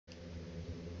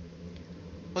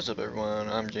What's up everyone,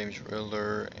 I'm James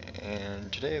Riddler,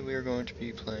 and today we are going to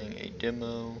be playing a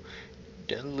demo,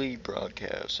 Deadly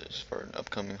Broadcast. It's for an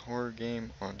upcoming horror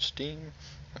game on Steam.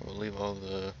 I will leave all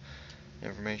the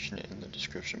information in the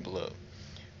description below.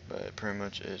 But pretty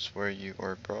much it's where you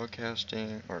are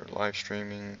broadcasting or live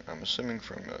streaming, I'm assuming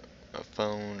from a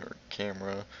phone or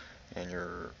camera, and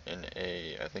you're in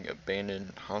a, I think,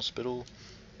 abandoned hospital,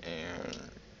 and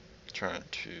trying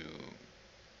to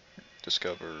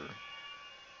discover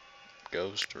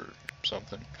ghost or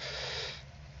something.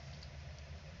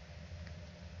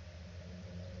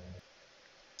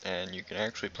 And you can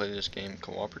actually play this game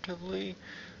cooperatively.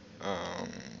 Um,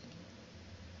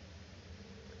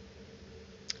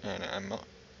 and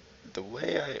the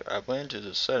way I went into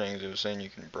the settings, it was saying you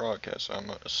can broadcast. So I'm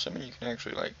assuming you can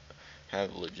actually like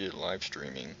have legit live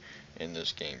streaming in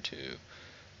this game too.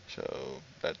 So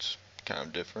that's kind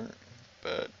of different.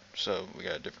 But so we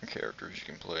got different characters you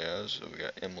can play as. So we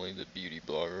got Emily, the beauty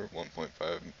blogger,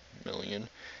 1.5 million.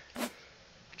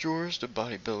 George, the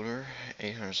bodybuilder,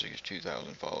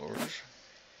 862,000 followers.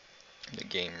 The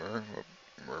gamer,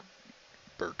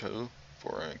 Roberto,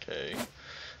 400k.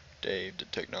 Dave, the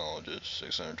technologist,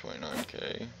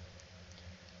 629k.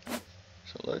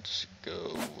 So let's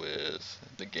go with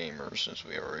the gamer since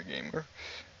we are a gamer.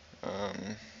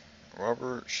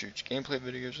 Robert shoots gameplay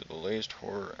videos of the latest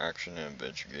horror, action, and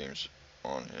adventure games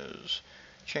on his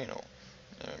channel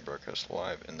and broadcasts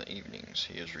live in the evenings.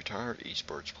 He is a retired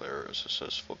esports player, a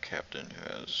successful captain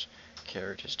who has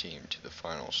carried his team to the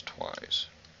finals twice.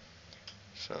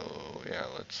 So yeah,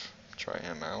 let's try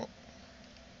him out.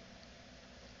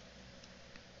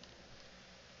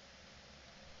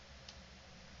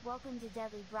 Welcome to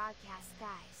Deadly Broadcast,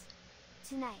 guys.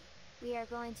 Tonight, we are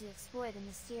going to explore the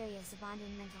mysterious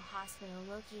abandoned mental hospital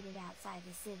located outside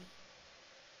the city.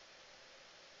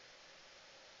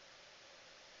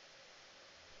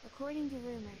 According to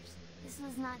rumors, this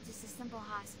was not just a simple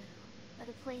hospital, but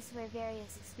a place where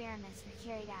various experiments were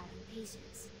carried out on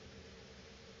patients.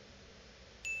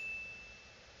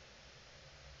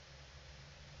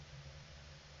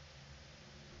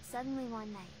 Suddenly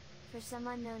one night, for some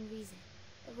unknown reason,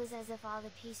 it was as if all the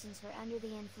patients were under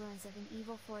the influence of an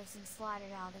evil force and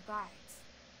slaughtered all the guards.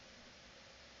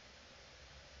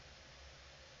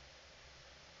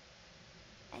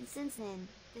 And since then,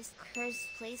 this cursed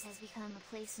place has become a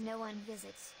place no one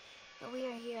visits, but we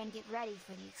are here and get ready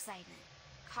for the excitement.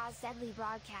 Cause Deadly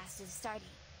Broadcast is starting.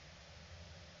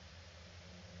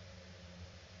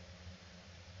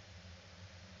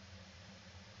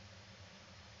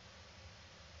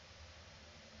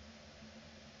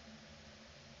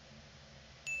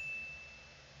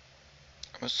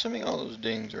 I'm assuming all those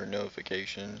dings are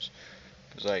notifications,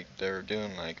 cause like they're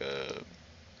doing like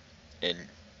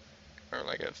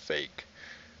like a fake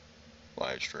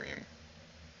live stream.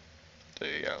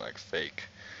 They got like fake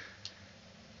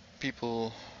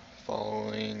people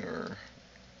following or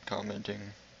commenting.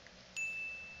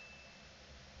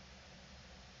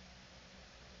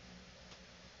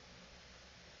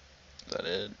 Is that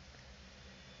it?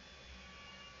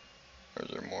 Or is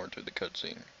there more to the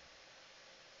cutscene?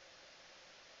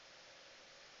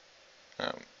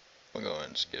 We'll go ahead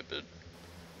and skip it.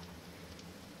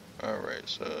 Alright,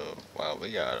 so, wow,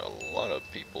 we got a lot of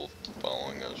people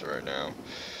following us right now.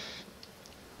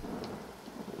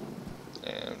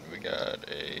 And we got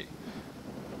a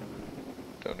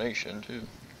donation too.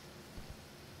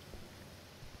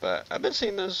 But I've been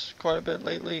seeing this quite a bit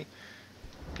lately.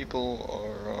 People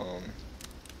are,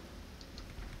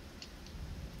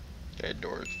 okay,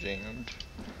 doors jammed.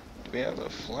 Do we have a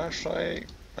flashlight?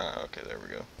 Ah, okay, there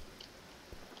we go.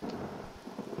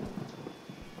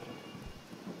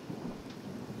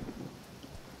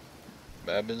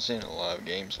 But I've been seeing a lot of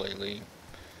games lately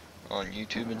on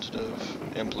YouTube and stuff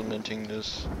implementing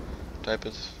this type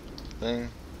of thing.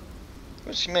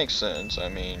 Which makes sense. I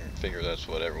mean, figure that's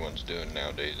what everyone's doing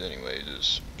nowadays anyways,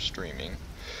 is streaming.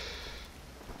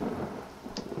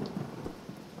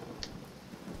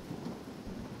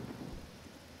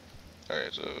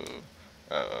 Alright, so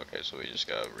okay, so we just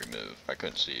gotta remove. I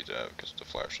couldn't see that because the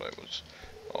flashlight was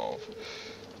off.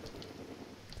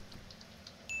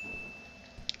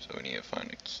 So we need to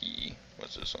find a key.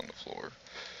 What's this on the floor?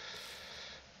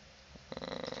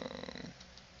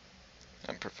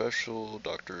 I'm Professional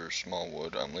Dr.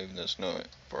 Smallwood. I'm leaving this note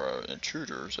for our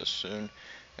intruders. As soon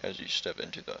as you step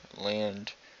into the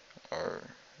land,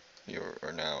 you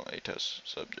are now a test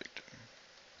subject.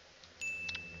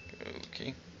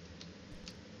 Okay.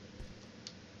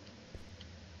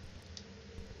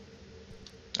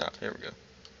 Ah, here we go.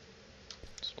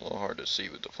 It's a little hard to see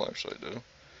with the flashlight though.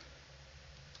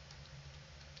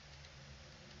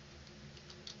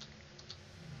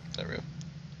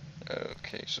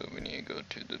 Okay, so we need to go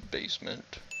to the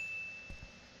basement.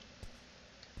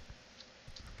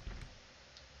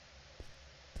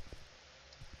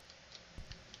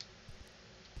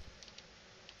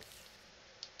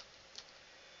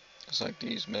 It's like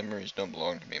these memories don't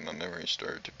belong to me. My memories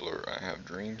started to blur. I have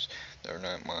dreams that are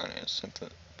not mine and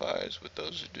sympathize with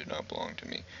those who do not belong to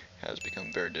me. It has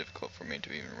become very difficult for me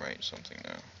to even write something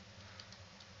now.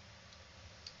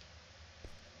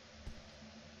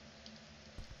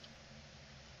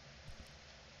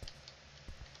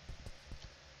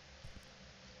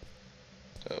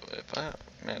 So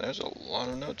man, there's a lot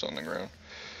of notes on the ground.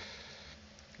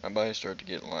 My body started to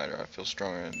get lighter. I feel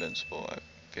strong and invincible. I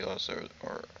feel as there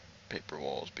are paper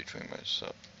walls between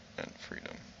myself and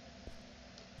freedom.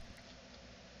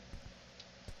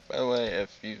 By the way,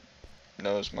 if you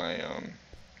notice my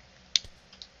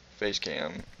face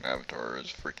cam avatar is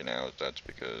freaking out, that's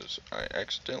because I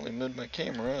accidentally moved my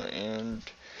camera and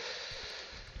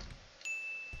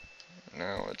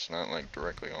now it's not like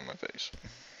directly on my face.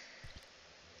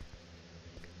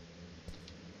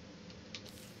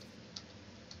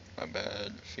 My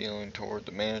bad feeling toward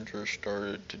the manager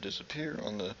started to disappear.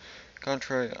 On the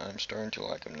contrary, I'm starting to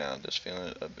like him now. This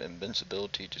feeling of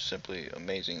invincibility to simply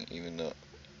amazing, even though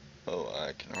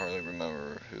I can hardly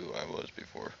remember who I was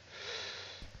before.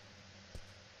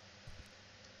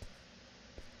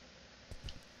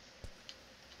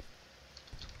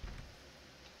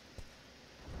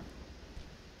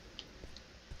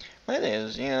 My thing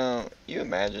is, you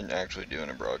imagine actually doing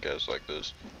a broadcast like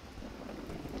this.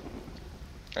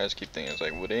 I just keep thinking, it's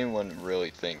like, would anyone really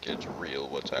think it's real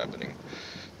what's happening?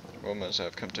 The world must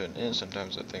have come to an end.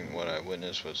 Sometimes I think what I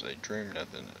witnessed was a dream.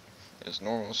 Nothing is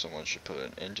normal. Someone should put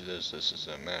an end to this. This is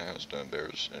a madhouse. Don't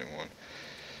embarrass anyone.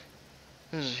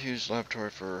 This is a huge laboratory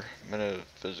for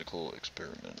metaphysical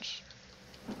experiments.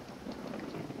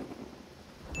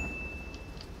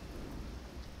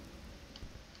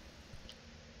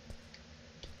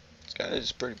 This guy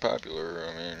is pretty popular.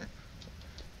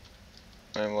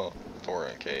 Well,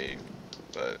 4K,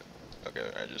 but okay,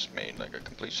 I just made like a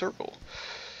complete circle.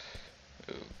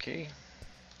 Okay.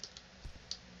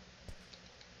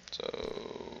 So,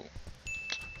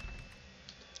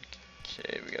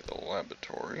 okay, we got the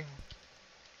laboratory.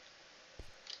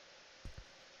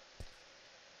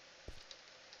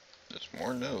 There's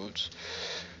more nodes.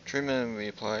 Treatment we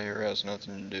apply here has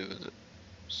nothing to do with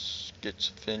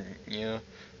schizophrenia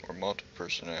or multiple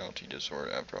personality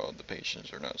disorder. After all, the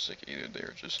patients are not sick either, they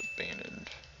are just abandoned.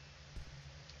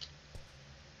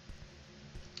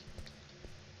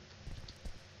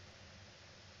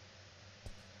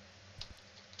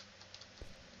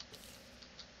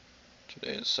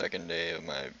 Today is the second day of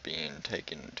my being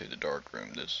taken to the dark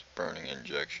room. This burning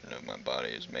injection of my body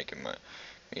is making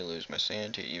me lose my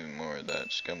sanity even more. That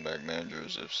scumbag manager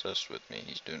is obsessed with me.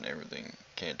 He's doing everything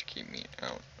he can to keep me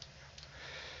out.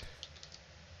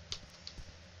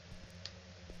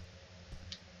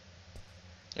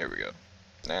 Here we go.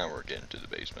 Now we're getting to the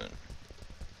basement.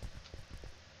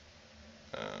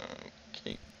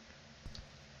 Okay.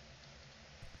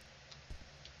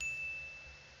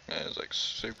 Man, it's like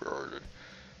super hard to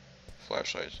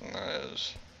flashlights and that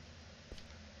is.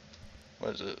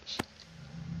 What is this?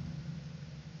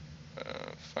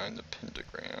 Find the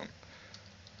pentagram.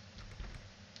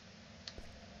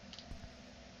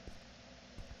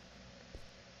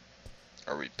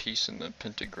 Are we piecing the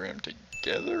pentagram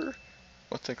together?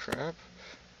 What the crap?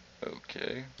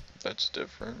 Okay, that's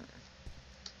different.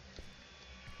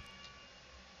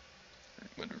 It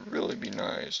would really be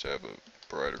nice to have a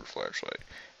brighter flashlight.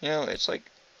 It's like,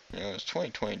 it's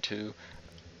 2022.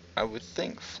 I would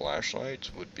think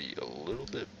flashlights would be a little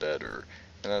bit better,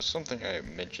 and that's something I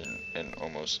mention in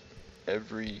almost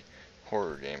every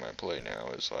horror game I play now,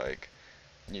 is like,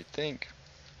 you'd think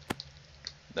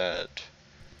that,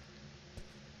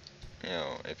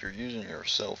 if you're using your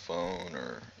cell phone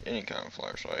or any kind of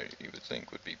flashlight, you would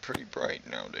think would be pretty bright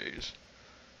nowadays.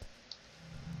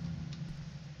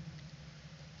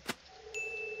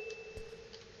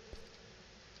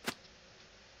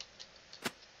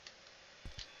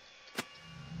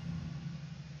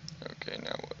 Okay,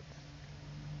 now what?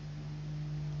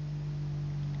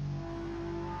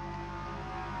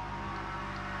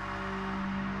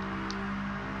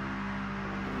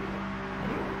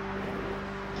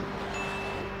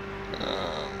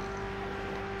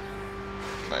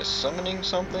 Am I summoning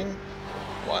something?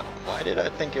 Why did I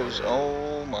think it was,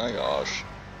 oh my gosh.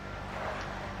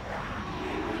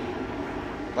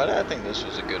 Why did I think this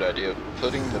was a good idea,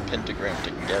 putting the pentagram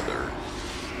together?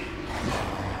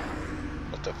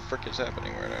 What the frick is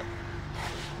happening right now?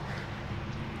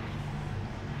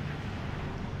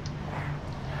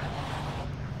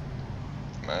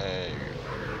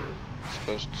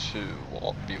 supposed to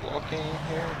be walking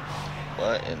here?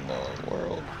 What in the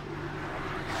world?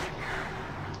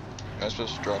 Am I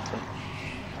supposed to drop from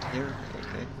here?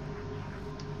 Okay.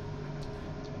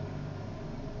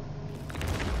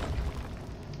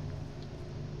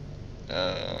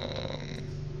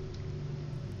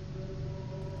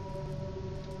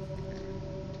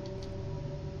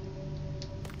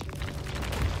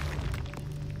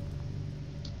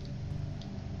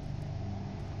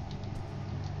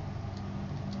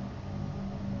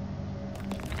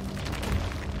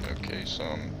 Okay, so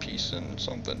I'm piecing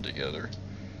something together.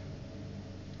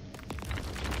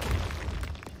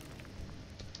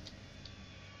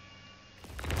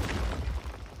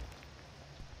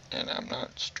 And I'm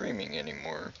not streaming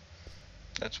anymore.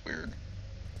 That's weird.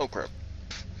 Oh crap.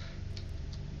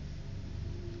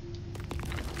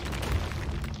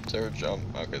 Is there a jump?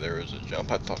 Okay, there is a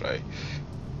jump. I thought I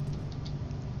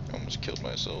almost killed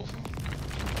myself.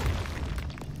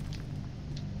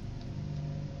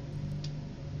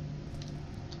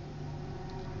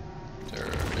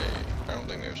 I don't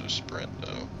think there's a sprint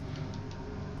though.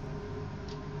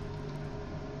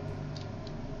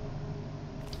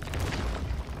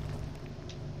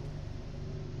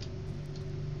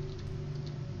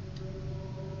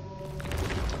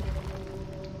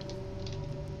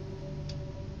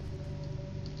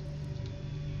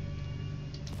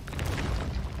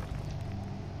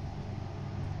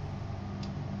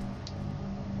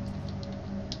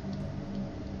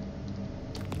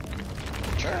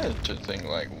 Trying to think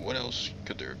like what else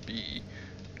could there be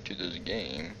to this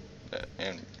game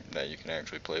that you can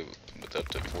actually play with up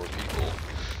to 4 people.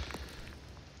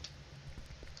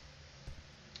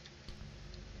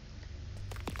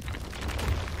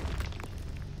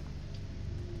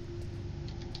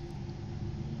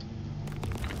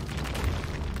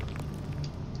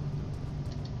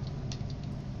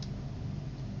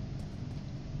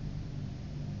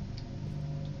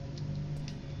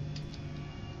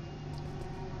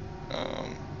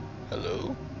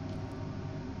 Hello?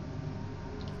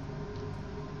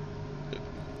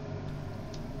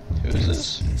 Who is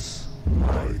this? This is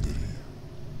my day.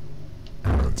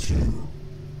 And you.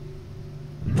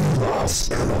 Leave us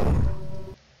alone.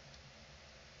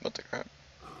 What the crap?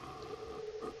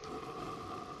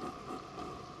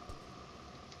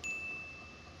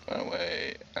 Find a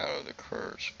way out of the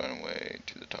curse. Find a way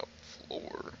to the top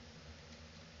floor.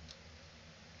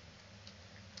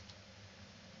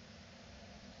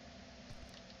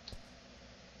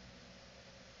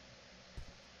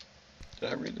 Did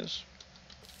I read this?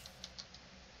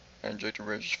 I injected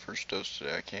Reg's first dose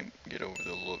today. I can't get over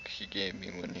the look he gave me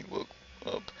when he woke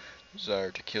up. Desire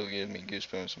to kill gave me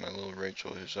goosebumps. My little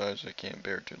Rachel, whose eyes I can't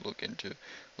bear to look into.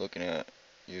 Looking at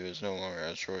you is no longer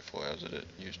as joyful as it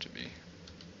used to be.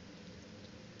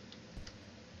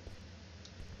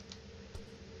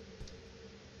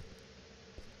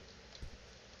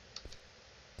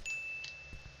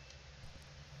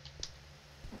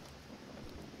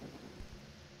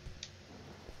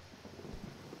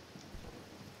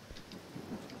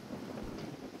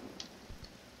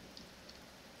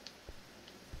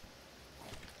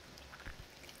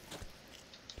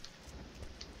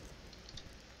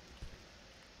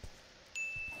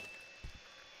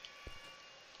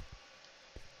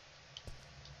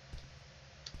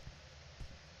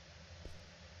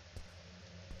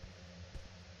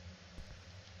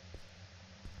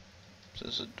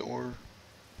 Is this a door?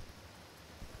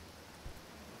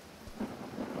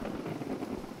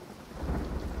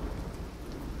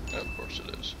 Of course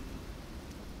it is.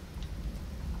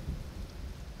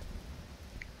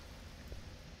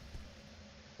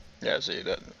 Yeah, see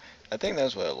that. I think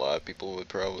that's what a lot of people would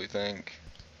probably think.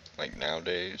 Like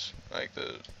nowadays, like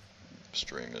the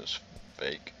stream is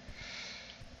fake.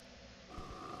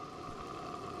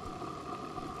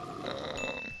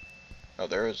 Oh,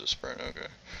 there is a sprint. Okay.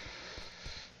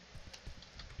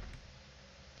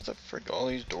 What the frick? All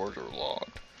these doors are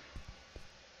locked.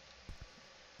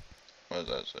 What does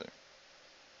that say?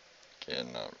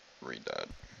 Cannot read that.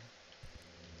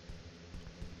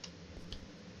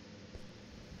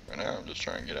 Right now I'm just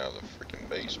trying to get out of the freaking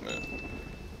basement.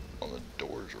 All the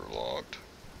doors are locked.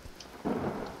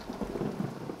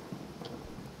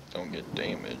 Don't get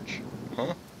damage.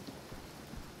 Huh?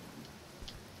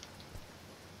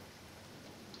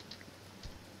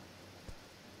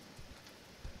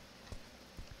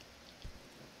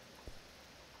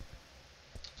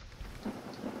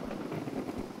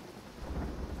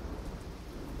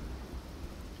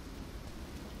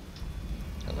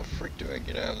 How the frick do I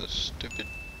get out of this stupid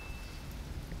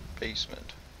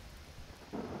basement?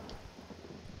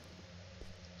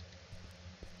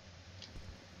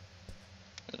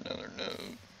 Another note.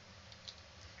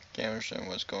 understand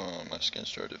what's going on. My skin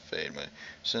started to fade. My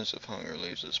sense of hunger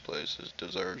leaves this place. It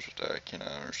deserves that I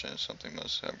cannot understand. Something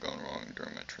must have gone wrong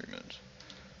during my treatment.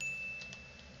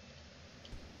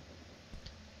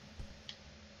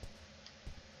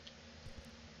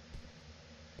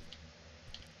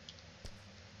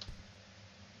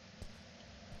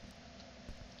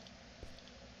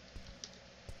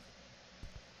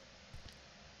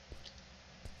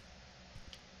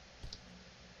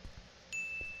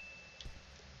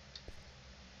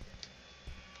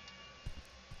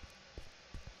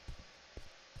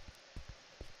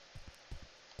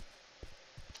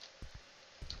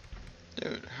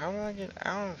 Dude, how do I get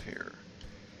out of here?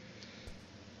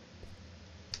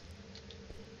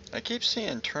 I keep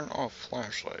seeing turn off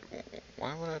flashlight.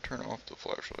 Why would I turn off the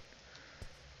flashlight?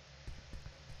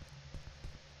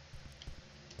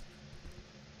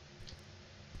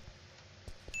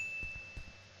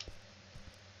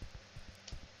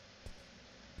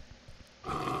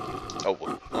 Oh,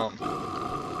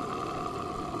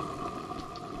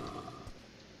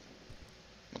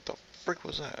 what the frick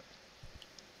was that?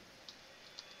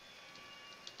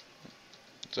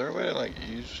 Is there a way to, like,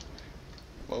 use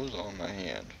what was on my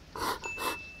hand?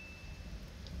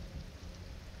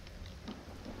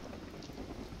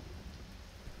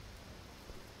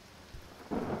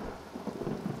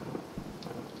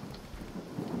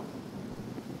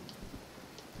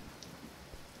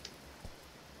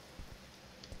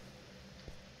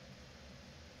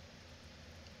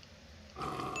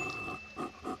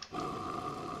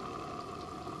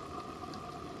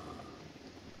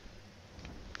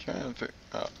 Trying to figure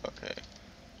out, okay.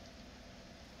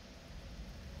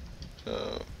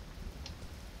 So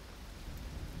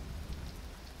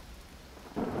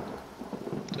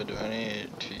do I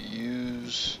need to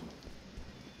use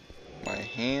my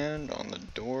hand on the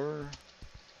door?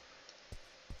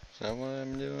 Is that what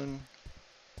I'm doing?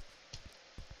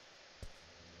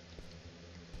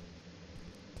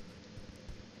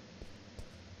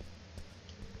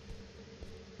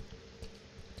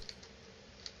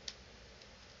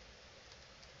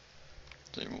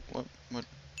 See, what?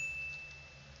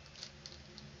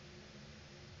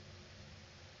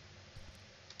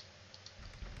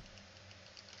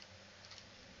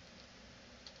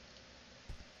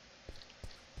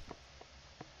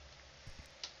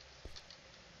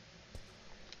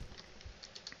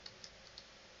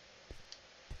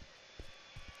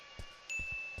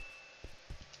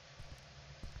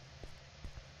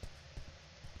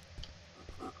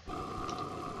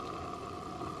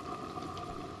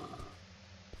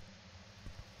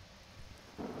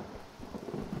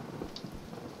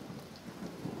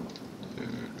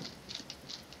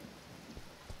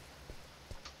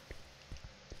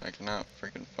 I cannot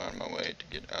freaking find my way to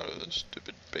get out of this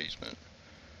stupid basement.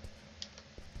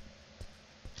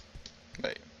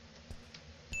 Wait.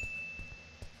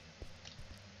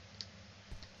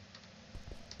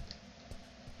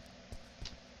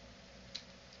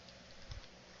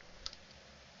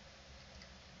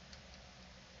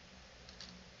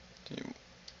 Dude.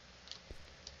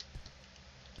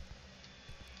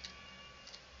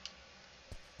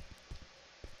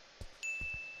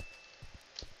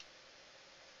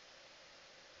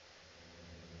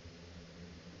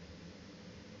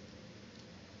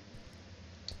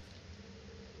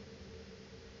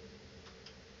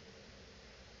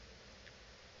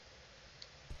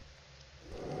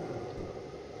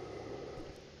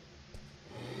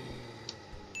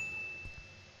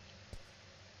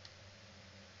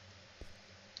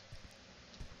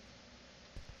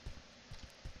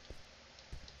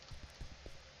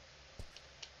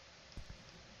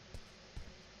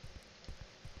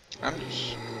 I'm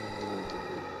just...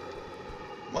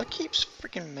 What keeps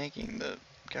freaking making the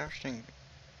gosh dang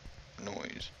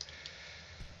noise?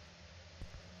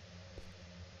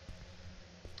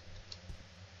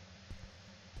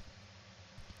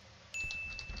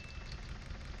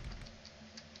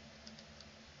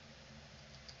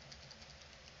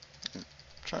 I'm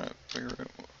trying to figure out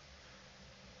what...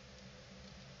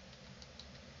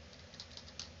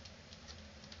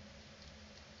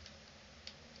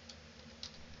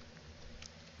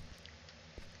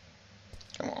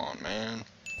 Come on, man.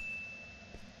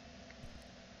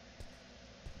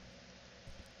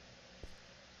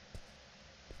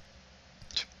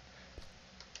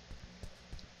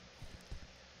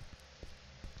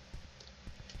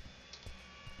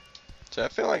 So I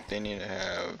feel like they need to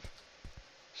have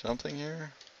something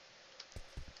here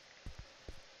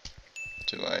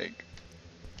to like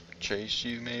chase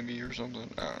you maybe or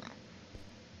something. I don't know.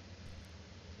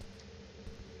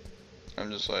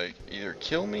 I'm just like, either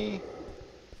kill me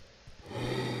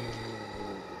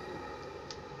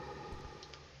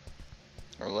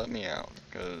let me out,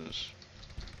 because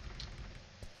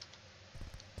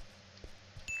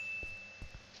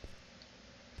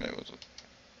it was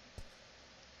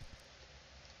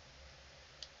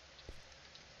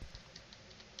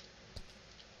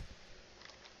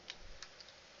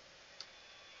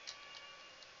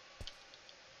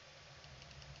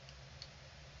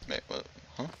wait, what?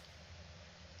 Huh?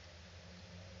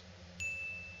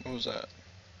 What was that?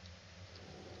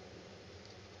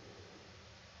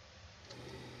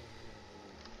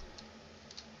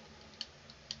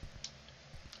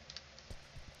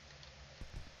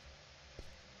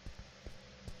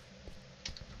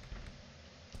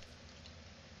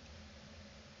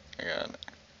 I got an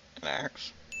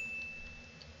axe.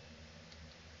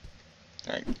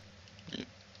 Hey, you,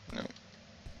 no.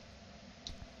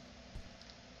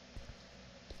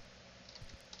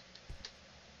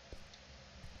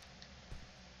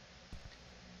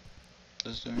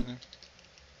 Does it do anything?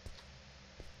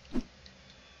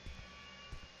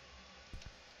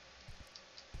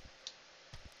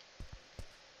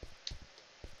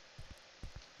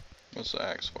 What's the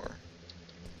axe for?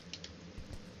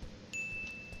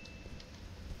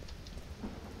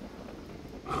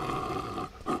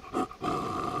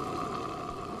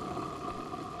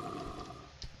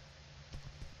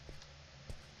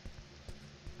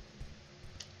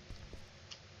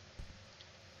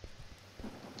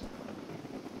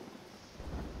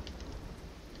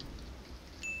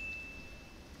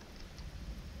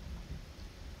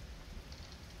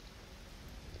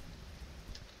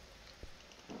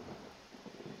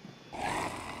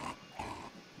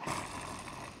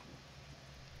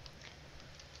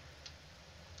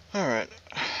 Alright,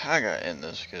 I gotta end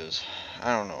this because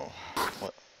I don't know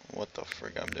what the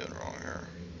frick I'm doing wrong here.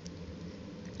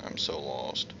 I'm so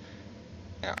lost.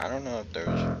 Now, I don't know if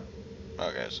there's...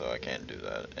 Okay, so I can't do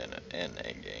that in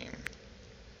a game.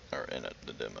 Or in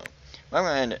the demo. I'm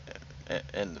gonna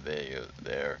end the video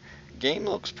there. Game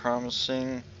looks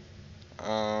promising.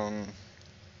 I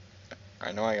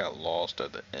know I got lost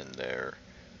at the end there.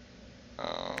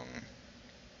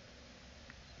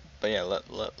 But yeah,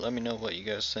 let me know what you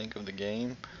guys think of the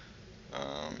game.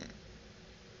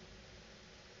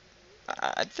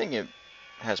 I think it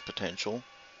has potential.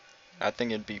 I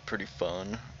think it'd be pretty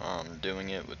fun doing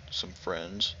it with some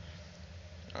friends.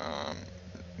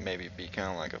 Maybe be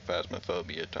kind of like a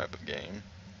Phasmophobia type of game.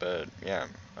 But yeah,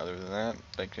 other than that,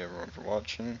 thank you everyone for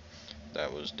watching.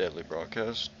 That was Deadly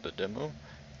Broadcast, the demo,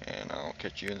 and I'll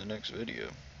catch you in the next video.